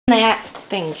That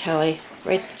thing, Kelly.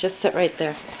 Right, just sit right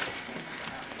there.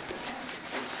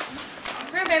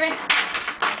 Come here, baby.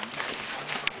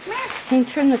 Come here. Can you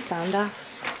turn the sound off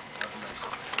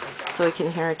so we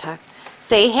can hear her talk?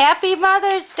 Say Happy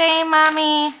Mother's Day,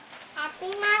 Mommy. Happy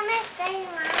Mother's Day,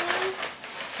 Mommy.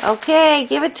 Okay,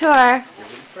 give it to her. Give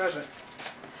her the present.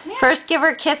 Yeah. First, give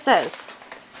her kisses.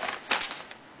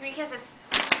 Give me kisses.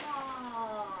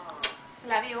 Oh,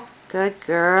 love you. Good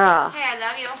girl. Hey, I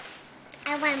love you.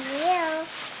 I want you.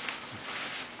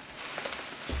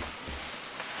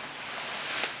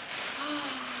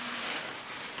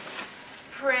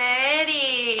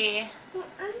 Pretty.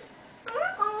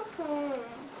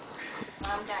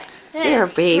 I'm done. You're a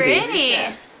It's baby. Pretty.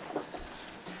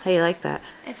 How you like that?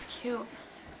 It's cute.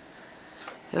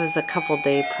 It was a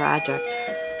couple-day project,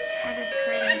 That is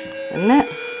pretty. isn't it?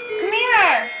 Come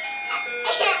here.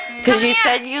 Because you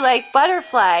said you like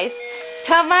butterflies.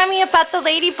 Tell Mommy about the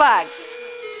ladybugs.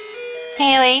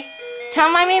 Haley,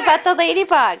 tell Mommy about the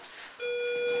ladybugs.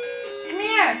 Come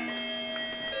here.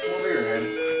 Come over here,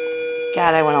 Haylee.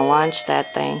 God, I want to launch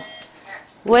that thing.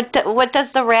 What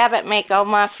does the rabbit make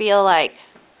Oma feel like?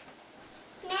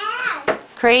 Mad.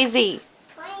 Crazy.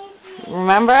 Crazy.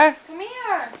 Remember? Come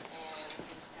here.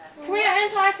 Come here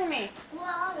and talk to me.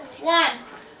 Whoa. One.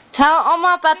 Tell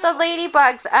Oma about the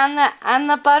ladybugs on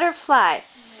the butterfly.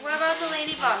 What about the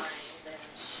ladybugs?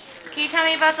 Can you tell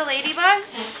me about the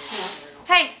ladybugs?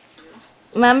 Hey.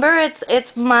 Remember,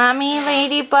 it's Mommy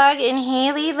Ladybug and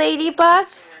Haley Ladybug.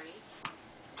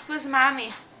 Who's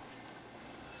Mommy?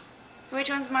 Which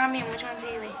one's Mommy and which one's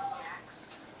Haylee?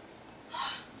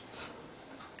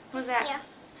 Who's that? Yeah.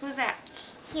 Who's that?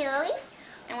 Chili.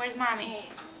 And where's Mommy?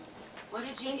 What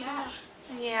did you get?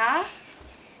 Yeah?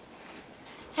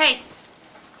 Hey.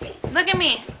 Look at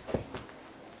me.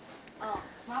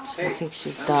 I think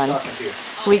she's I'm done. talking to you.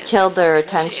 We killed their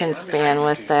attention span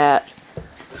with that.